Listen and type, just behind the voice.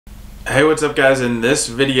Hey, what's up guys? In this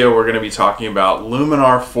video we're going to be talking about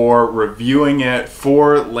Luminar 4, reviewing it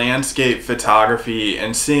for landscape photography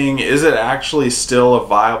and seeing is it actually still a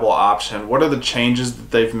viable option, what are the changes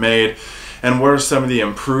that they've made, and what are some of the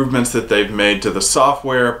improvements that they've made to the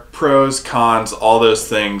software, pros, cons, all those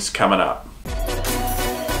things coming up.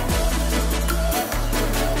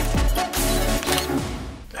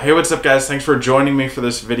 Hey, what's up guys? Thanks for joining me for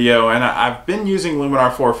this video. And I've been using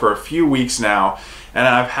Luminar 4 for a few weeks now, and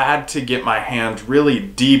I've had to get my hands really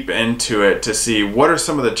deep into it to see what are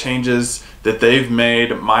some of the changes that they've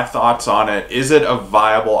made, my thoughts on it. Is it a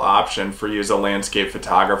viable option for you as a landscape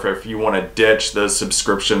photographer if you want to ditch those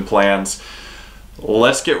subscription plans?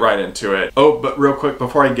 Let's get right into it. Oh, but real quick,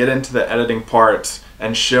 before I get into the editing part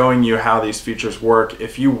and showing you how these features work,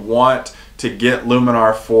 if you want to get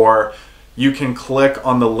Luminar 4, you can click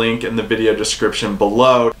on the link in the video description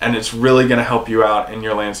below, and it's really going to help you out in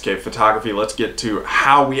your landscape photography. Let's get to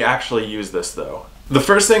how we actually use this though. The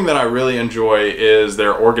first thing that I really enjoy is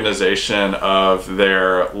their organization of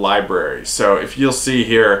their library. So if you'll see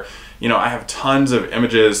here, I have tons of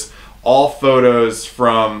images, all photos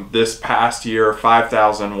from this past year,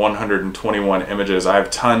 5,121 images. I have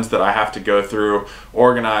tons that I have to go through,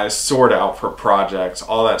 organize, sort out for projects,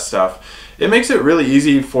 all that stuff. It makes it really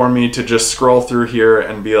easy for me to just scroll through here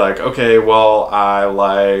and be like, okay, well, I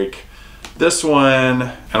like this one,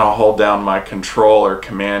 and I'll hold down my control or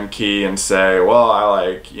command key and say, well, I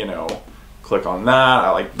like, click on that, I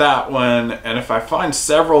like that one. And if I find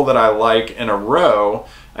several that I like in a row,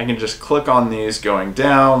 I can just click on these going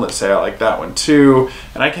down. Let's say I like that one too,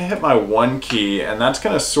 and I can hit my 1 key, and that's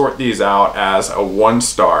going to sort these out as a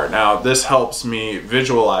 1-star. Now this helps me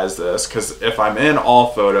visualize this, because if I'm in all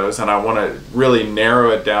photos and I want to really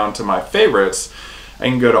narrow it down to my favorites, I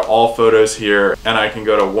can go to all photos here and I can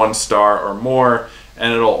go to 1-star or more,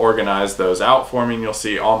 and it'll organize those out for me, and you'll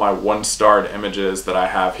see all my 1-starred images that I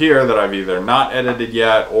have here that I've either not edited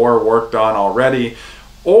yet or worked on already.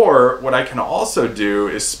 Or what I can also do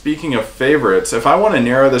is, speaking of favorites, if I want to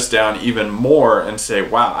narrow this down even more and say,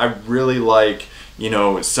 wow, I really like,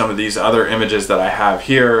 some of these other images that I have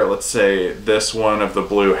here, let's say this one of the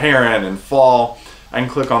blue heron in fall, I can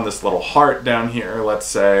click on this little heart down here. Let's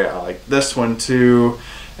say I like this one too,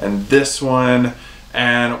 and this one.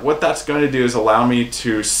 And what that's going to do is allow me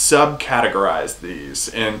to subcategorize these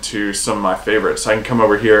into some of my favorites. So I can come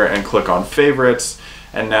over here and click on favorites,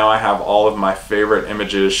 and now I have all of my favorite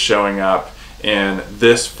images showing up in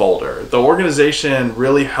this folder. The organization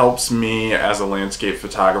really helps me as a landscape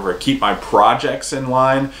photographer keep my projects in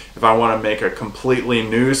line. If I want to make a completely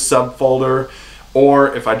new subfolder,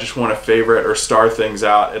 or if I just want to favorite or star things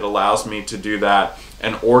out, it allows me to do that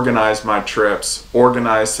and organize my trips,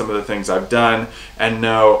 organize some of the things I've done, and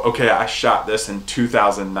know, okay, I shot this in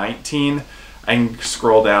 2019. I can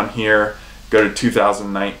scroll down here, go to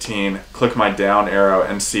 2019, click my down arrow,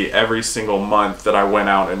 and see every single month that I went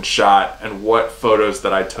out and shot and what photos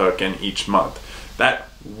that I took in each month. That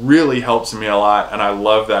really helps me a lot, and I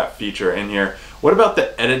love that feature in here. What about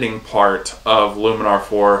the editing part of Luminar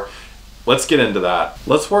 4? Let's get into that.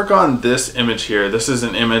 Let's work on this image here. This is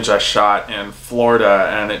an image I shot in Florida,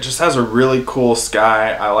 and it just has a really cool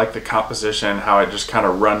sky. I like the composition, how it just kind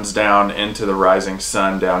of runs down into the rising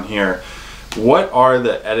sun down here. What are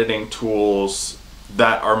the editing tools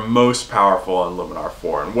that are most powerful in Luminar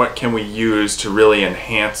 4, and what can we use to really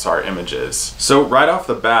enhance our images? So right off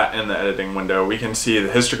the bat in the editing window, we can see the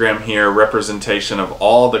histogram here, representation of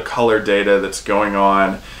all the color data that's going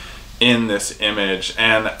on in this image,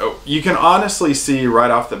 and you can honestly see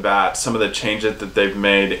right off the bat some of the changes that they've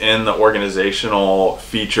made in the organizational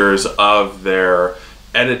features of their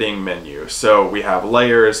editing menu. So we have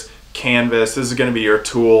layers, canvas. This is going to be your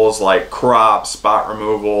tools like crop, spot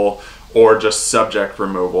removal, or just subject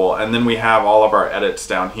removal. And then we have all of our edits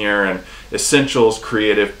down here, and essentials,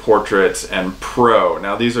 creative, portraits, and pro.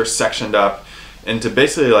 Now these are sectioned up into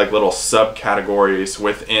basically like little subcategories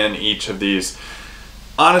within each of these.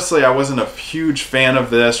 Honestly, I wasn't a huge fan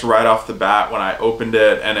of this right off the bat when I opened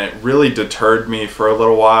it, and it really deterred me for a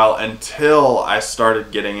little while until I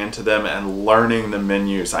started getting into them and learning the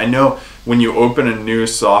menus. I know when you open a new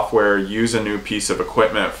software, use a new piece of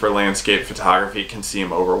equipment for landscape photography, can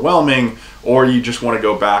seem overwhelming, or you just want to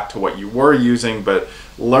go back to what you were using, but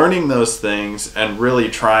learning those things and really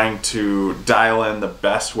trying to dial in the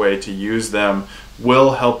best way to use them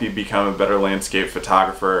will help you become a better landscape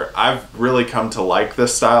photographer. I've really come to like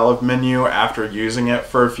this style of menu after using it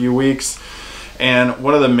for a few weeks. And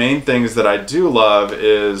one of the main things that I do love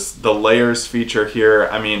is the layers feature here.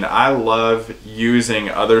 I mean, I love using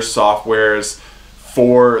other softwares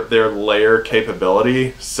for their layer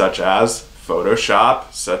capability, such as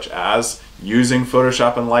Photoshop, such as using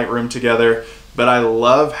Photoshop and Lightroom together, but I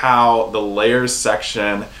love how the layers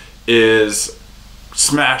section is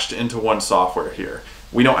smashed into one software here.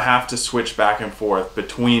 We don't have to switch back and forth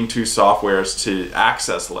between two softwares to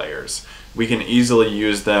access layers. We can easily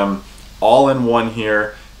use them all in one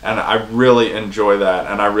here, and I really enjoy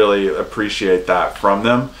that, and I really appreciate that from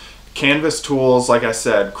them. Canvas tools, like I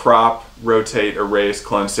said, crop, rotate, erase,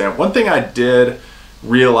 clone stamp. One thing I did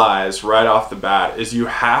realize right off the bat is you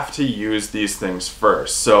have to use these things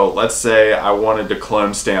first. So let's say I wanted to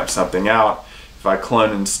clone stamp something out. If I clone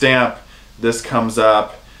and stamp, this comes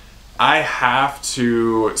up. I have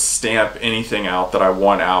to stamp anything out that I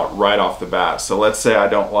want out right off the bat. So let's say I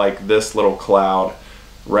don't like this little cloud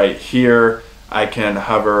right here. I can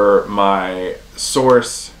hover my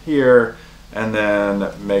source here and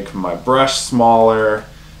then make my brush smaller,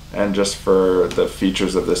 and just for the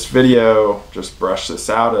features of this video, just brush this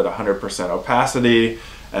out at 100% opacity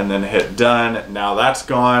and then hit done. Now that's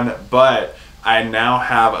gone, but I now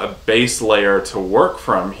have a base layer to work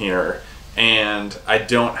from here, and I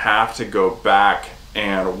don't have to go back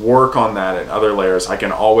and work on that in other layers. I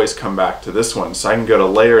can always come back to this one. So I can go to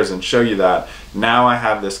layers and show you that. Now I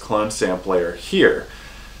have this clone stamp layer here.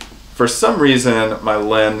 For some reason, my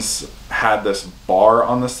lens had this bar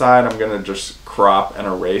on the side. I'm gonna just crop and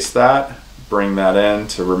erase that, bring that in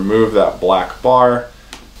to remove that black bar,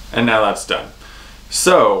 and now that's done.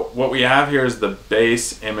 So what we have here is the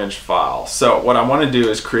base image file. So what I wanna do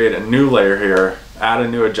is create a new layer here, add a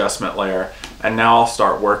new adjustment layer, and now I'll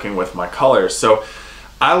start working with my colors. So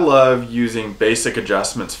I love using basic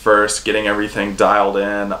adjustments first, getting everything dialed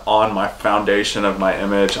in on my foundation of my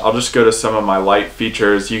image. I'll just go to some of my light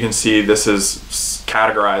features. You can see this is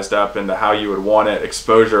categorized up into how you would want it: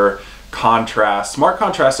 exposure, contrast. Smart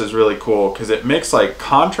contrast is really cool because it makes like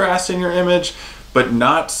contrast in your image, but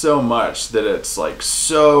not so much that it's like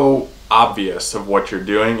so obvious of what you're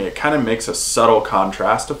doing. It kind of makes a subtle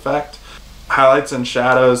contrast effect. Highlights and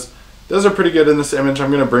shadows, those are pretty good in this image.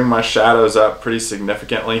 I'm going to bring my shadows up pretty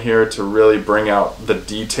significantly here to really bring out the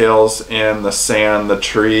details in the sand, the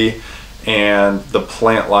tree, and the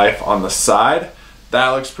plant life on the side. That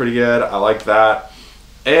looks pretty good. I like that.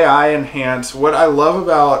 AI enhance. What I love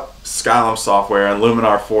about Skylum Software and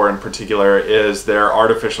Luminar 4 in particular is their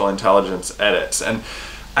artificial intelligence edits. And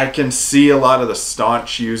I can see a lot of the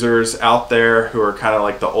staunch users out there who are kind of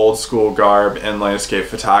like the old school garb in landscape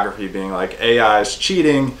photography being like, AI is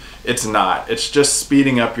cheating. It's not. It's just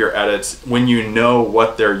speeding up your edits when you know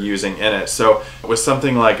what they're using in it. So with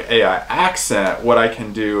something like AI accent, what I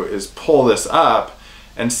can do is pull this up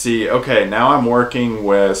and see, okay, now I'm working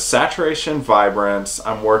with saturation, vibrance,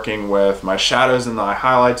 I'm working with my shadows and my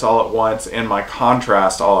highlights all at once and my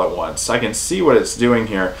contrast all at once. So I can see what it's doing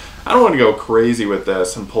here. I don't want to go crazy with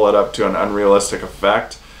this and pull it up to an unrealistic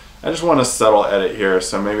effect. I just want a subtle edit here,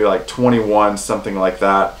 so maybe like 21, something like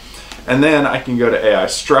that. And then I can go to AI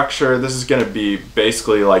structure. This is going to be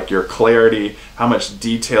basically like your clarity, how much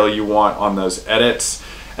detail you want on those edits.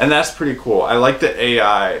 And that's pretty cool. I like the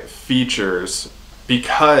AI features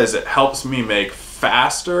because it helps me make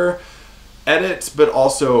faster edits, but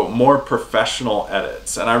also more professional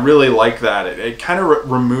edits. And I really like that. It kind of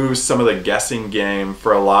removes some of the guessing game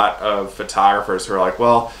for a lot of photographers who are like,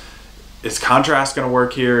 well, is contrast going to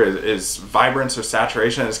work here? Is vibrance or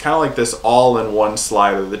saturation? It's kind of like this all-in-one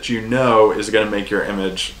slider that you know is going to make your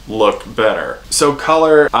image look better. So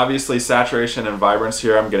color, obviously saturation and vibrance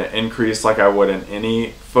here I'm going to increase like I would in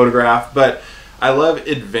any photograph, but I love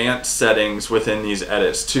advanced settings within these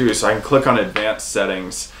edits too. So I can click on advanced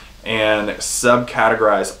settings and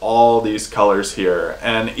subcategorize all these colors here.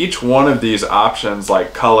 And each one of these options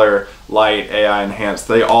like color, light, AI enhanced,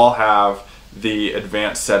 they all have the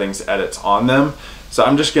advanced settings edits on them. So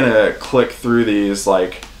I'm just gonna click through these,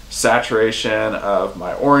 like saturation of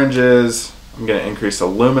my oranges. I'm gonna increase the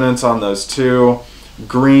luminance on those too.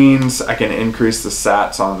 Greens, I can increase the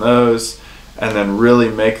sats on those and then really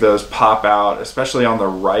make those pop out, especially on the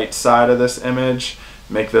right side of this image,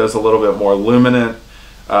 make those a little bit more luminant.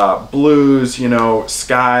 Blues, you know,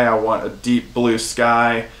 sky, I want a deep blue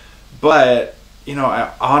sky, but you know,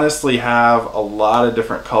 I honestly have a lot of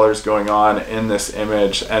different colors going on in this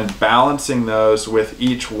image, and balancing those with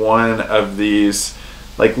each one of these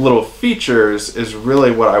like little features is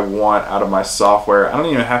really what I want out of my software. I don't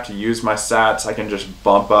even have to use my sats. I can just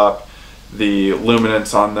bump up the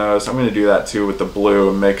luminance on those. I'm going to do that too with the blue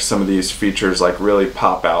and make some of these features like really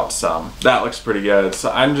pop out some. That looks pretty good. So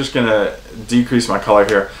I'm just going to decrease my color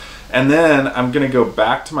here. And then I'm gonna go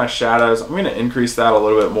back to my shadows. I'm gonna increase that a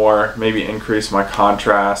little bit more, maybe increase my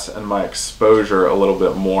contrast and my exposure a little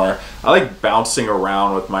bit more. I like bouncing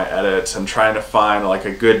around with my edits and trying to find like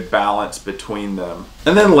a good balance between them.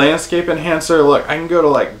 And then landscape enhancer, look, I can go to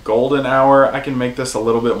like golden hour. I can make this a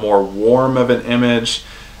little bit more warm of an image,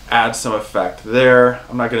 add some effect there.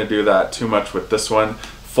 I'm not gonna do that too much with this one.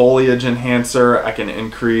 Foliage enhancer, I can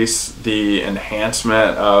increase the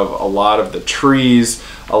enhancement of a lot of the trees,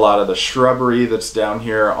 a lot of the shrubbery that's down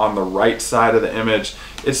here on the right side of the image.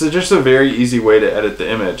 It's just a very easy way to edit the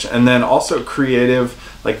image. And then also creative,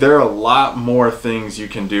 like there are a lot more things you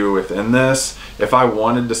can do within this. If I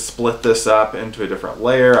wanted to split this up into a different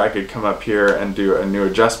layer, I could come up here and do a new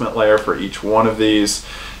adjustment layer for each one of these.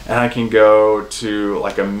 And I can go to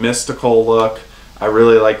like a mystical look. I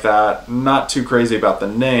really like that. Not too crazy about the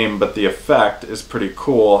name, but the effect is pretty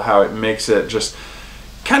cool, how it makes it just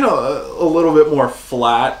kind of a little bit more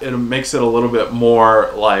flat. It makes it a little bit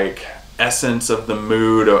more like essence of the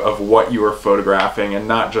mood of what you are photographing and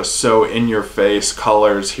not just so in your face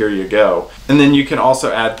colors, here you go. And then you can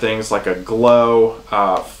also add things like a glow,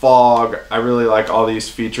 fog. I really like all these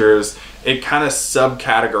features. It kind of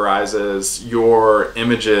subcategorizes your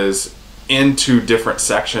images into different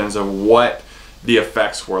sections of what the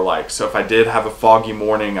effects were like. So if I did have a foggy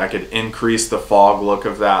morning, I could increase the fog look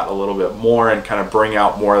of that a little bit more and kind of bring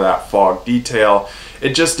out more of that fog detail.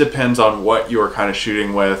 It just depends on what you were kind of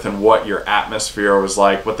shooting with and what your atmosphere was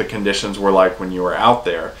like, what the conditions were like when you were out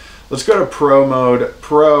there. Let's go to Pro mode.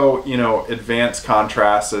 Pro, you know, advanced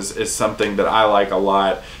contrast is something that I like a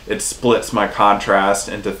lot. It splits my contrast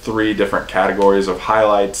into 3 different categories of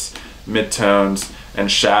highlights, midtones, and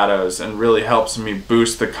shadows, and really helps me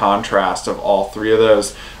boost the contrast of all 3 of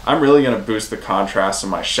those. I'm really going to boost the contrast of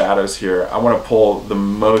my shadows here. I want to pull the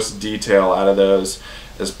most detail out of those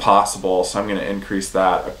as possible, so I'm going to increase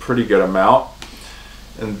that a pretty good amount.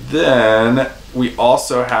 And then we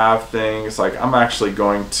also have things like, I'm actually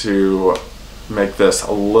going to make this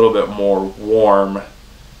a little bit more warm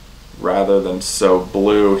rather than so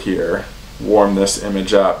blue here. Warm this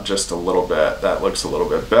image up just a little bit. That looks a little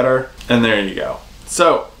bit better. And there you go.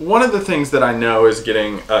 So one of the things that I know is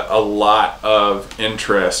getting a lot of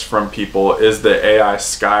interest from people is the AI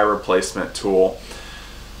sky replacement tool.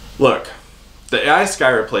 Look, the AI sky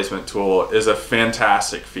replacement tool is a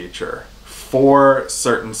fantastic feature for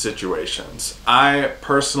certain situations. I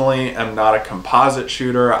personally am not a composite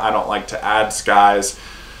shooter. I don't like to add skies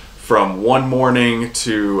from one morning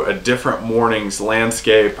to a different morning's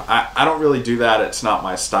landscape. I don't really do that. It's not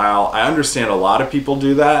my style. I understand a lot of people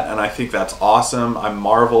do that, and I think that's awesome. I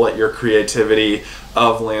marvel at your creativity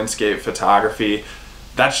of landscape photography.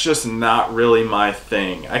 That's just not really my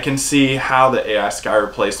thing. I can see how the AI sky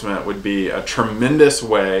replacement would be a tremendous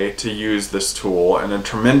way to use this tool and a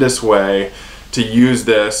tremendous way to use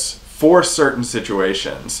this for certain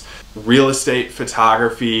situations. Real estate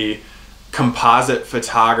photography, composite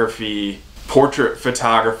photography, portrait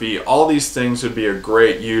photography, all these things would be a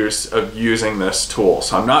great use of using this tool.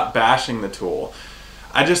 So I'm not bashing the tool.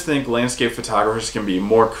 I just think landscape photographers can be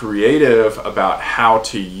more creative about how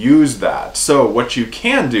to use that. So what you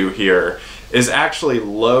can do here is actually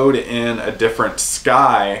load in a different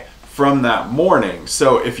sky from that morning.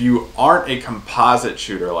 So if you aren't a composite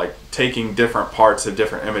shooter, like taking different parts of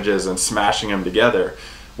different images and smashing them together,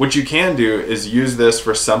 what you can do is use this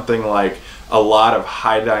for something like a lot of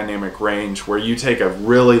high dynamic range, where you take a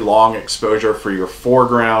really long exposure for your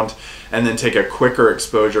foreground and then take a quicker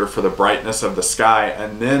exposure for the brightness of the sky,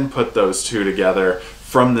 and then put those 2 together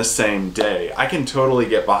from the same day. I can totally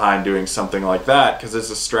get behind doing something like that because it's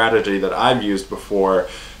a strategy that I've used before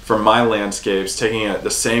for my landscapes, taking it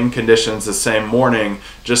the same conditions, the same morning,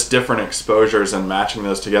 just different exposures and matching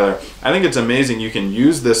those together. I think it's amazing you can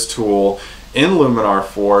use this tool in Luminar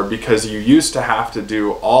 4 because you used to have to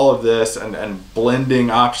do all of this and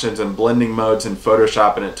blending options and blending modes in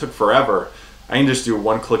Photoshop, and it took forever. I can just do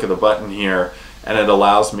one click of the button here and it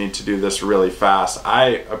allows me to do this really fast. I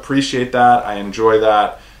appreciate that. I enjoy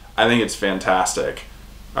that. I think it's fantastic.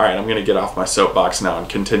 All right, I'm going to get off my soapbox now and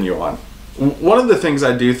continue on. One of the things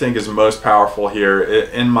I do think is most powerful here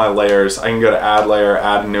in my layers, I can go to add layer,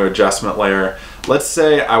 add a new adjustment layer. Let's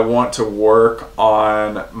say I want to work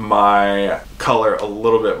on my color a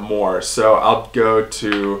little bit more. So I'll go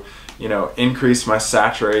to, you know, increase my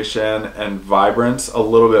saturation and vibrance a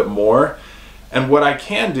little bit more. And what I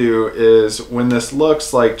can do is, when this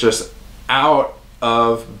looks like just out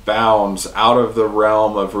of bounds, out of the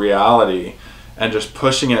realm of reality, and just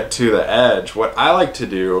pushing it to the edge, what I like to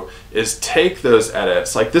do is take those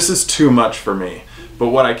edits, like this is too much for me, But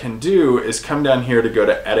what I can do is come down here to go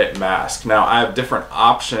to edit mask. Now I have different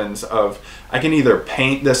options of, I can either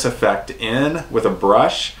paint this effect in with a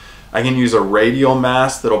brush, I can use a radial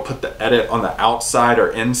mask that'll put the edit on the outside or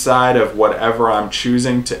inside of whatever I'm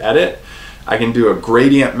choosing to edit. I can do a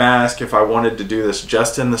gradient mask. If I wanted to do this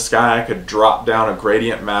just in the sky, I could drop down a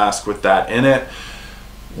gradient mask with that in it.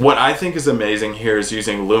 What I think is amazing here is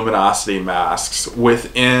using luminosity masks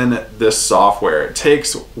within this software. It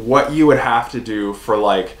takes what you would have to do for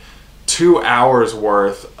like 2 hours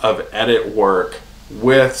worth of edit work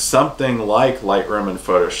with something like Lightroom and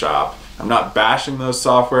Photoshop. I'm not bashing those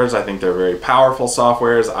softwares. I think they're very powerful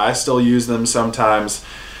softwares. I still use them sometimes.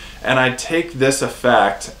 And I take this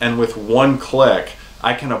effect, and with one click,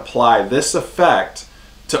 I can apply this effect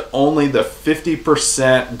to only the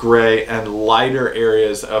 50% gray and lighter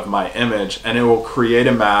areas of my image, and it will create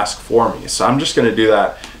a mask for me. So I'm just gonna do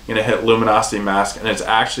that. I'm gonna hit luminosity mask, and it's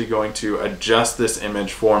actually going to adjust this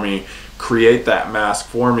image for me, create that mask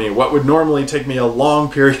for me. What would normally take me a long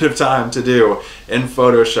period of time to do in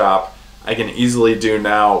Photoshop, I can easily do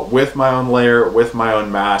now with my own layer, with my own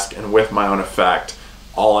mask, and with my own effect,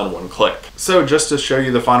 all in one click. So just to show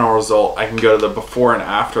you the final result, I can go to the before and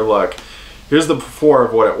after look. Here's the before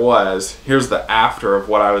of what it was. Here's the after of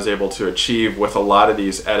what I was able to achieve with a lot of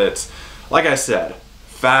these edits. Like I said,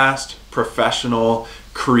 fast, professional,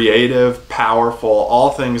 creative, powerful, all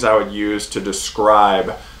things I would use to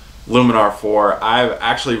describe Luminar 4. I've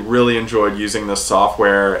actually really enjoyed using this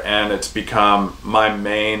software, and it's become my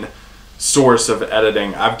main source of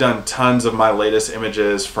editing. I've done tons of my latest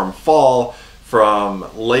images from fall, from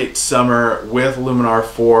late summer with Luminar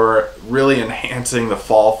 4, really enhancing the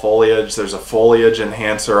fall foliage. There's a foliage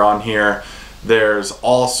enhancer on here. There's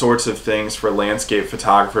all sorts of things for landscape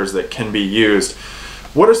photographers that can be used.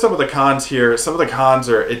 What are some of the cons here? Some of the cons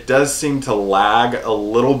are it does seem to lag a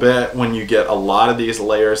little bit when you get a lot of these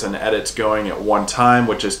layers and edits going at one time,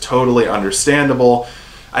 which is totally understandable.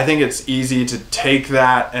 I think it's easy to take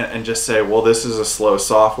that and just say, well, this is a slow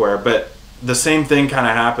software, but the same thing kind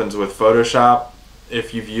of happens with Photoshop.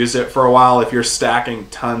 If you've used it for a while, if you're stacking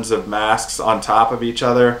tons of masks on top of each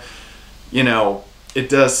other, you know, it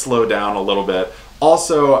does slow down a little bit.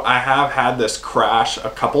 Also, I have had this crash a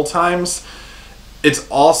couple times. It's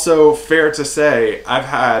also fair to say I've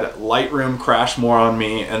had Lightroom crash more on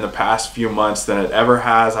me in the past few months than it ever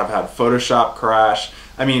has. I've had Photoshop crash.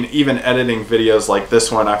 I mean, even editing videos like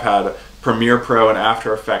this one, I've had Premiere Pro and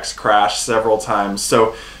After Effects crash several times.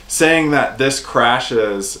 So saying that this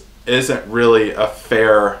crashes isn't really a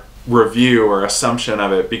fair review or assumption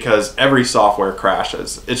of it, because every software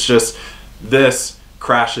crashes. It's just this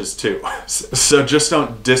crashes too. So just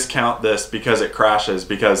don't discount this because it crashes,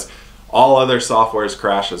 because all other softwares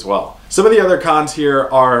crash as well. Some of the other cons here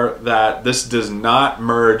are that this does not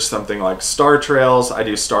merge something like star trails. I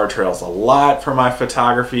do star trails a lot for my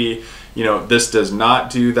photography. You know, this does not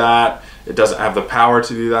do that. It doesn't have the power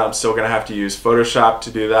to do that. I'm still gonna have to use Photoshop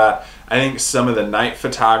to do that. I think some of the night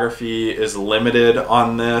photography is limited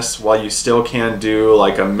on this. While you still can do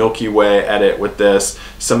like a Milky Way edit with this,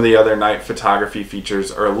 some of the other night photography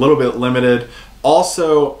features are a little bit limited.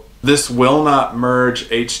 Also, this will not merge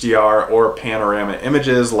HDR or panorama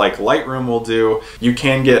images like Lightroom will do. You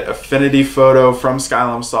can get Affinity Photo from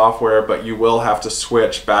Skylum Software, but you will have to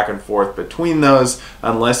switch back and forth between those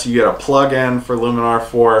unless you get a plugin for Luminar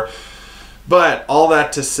 4. But all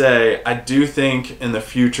that to say, I do think in the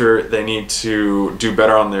future they need to do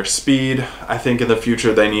better on their speed. I think in the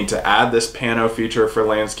future they need to add this pano feature for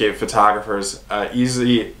landscape photographers,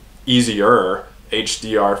 easier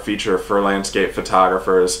HDR feature for landscape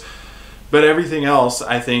photographers. But everything else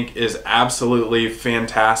I think is absolutely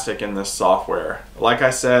fantastic in this software. Like I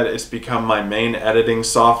said, it's become my main editing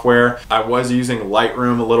software. I was using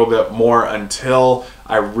Lightroom a little bit more until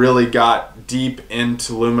I really got deep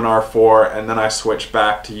into Luminar 4, and then I switched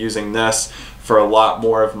back to using this for a lot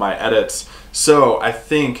more of my edits. So I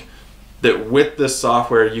think that with this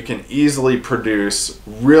software you can easily produce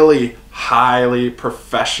really highly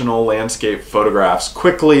professional landscape photographs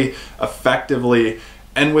quickly, effectively,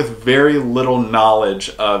 and with very little knowledge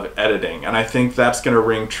of editing. And I think that's going to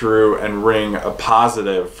ring true and ring a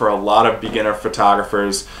positive for a lot of beginner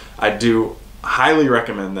photographers. I do highly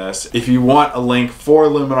recommend this. If you want a link for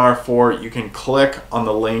Luminar 4, you can click on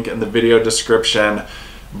the link in the video description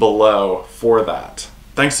below for that.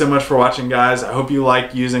 Thanks so much for watching, guys. I hope you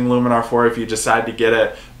like using Luminar 4 if you decide to get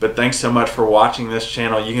it. But thanks so much for watching this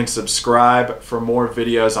channel. You can subscribe for more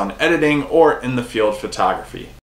videos on editing or in the field photography.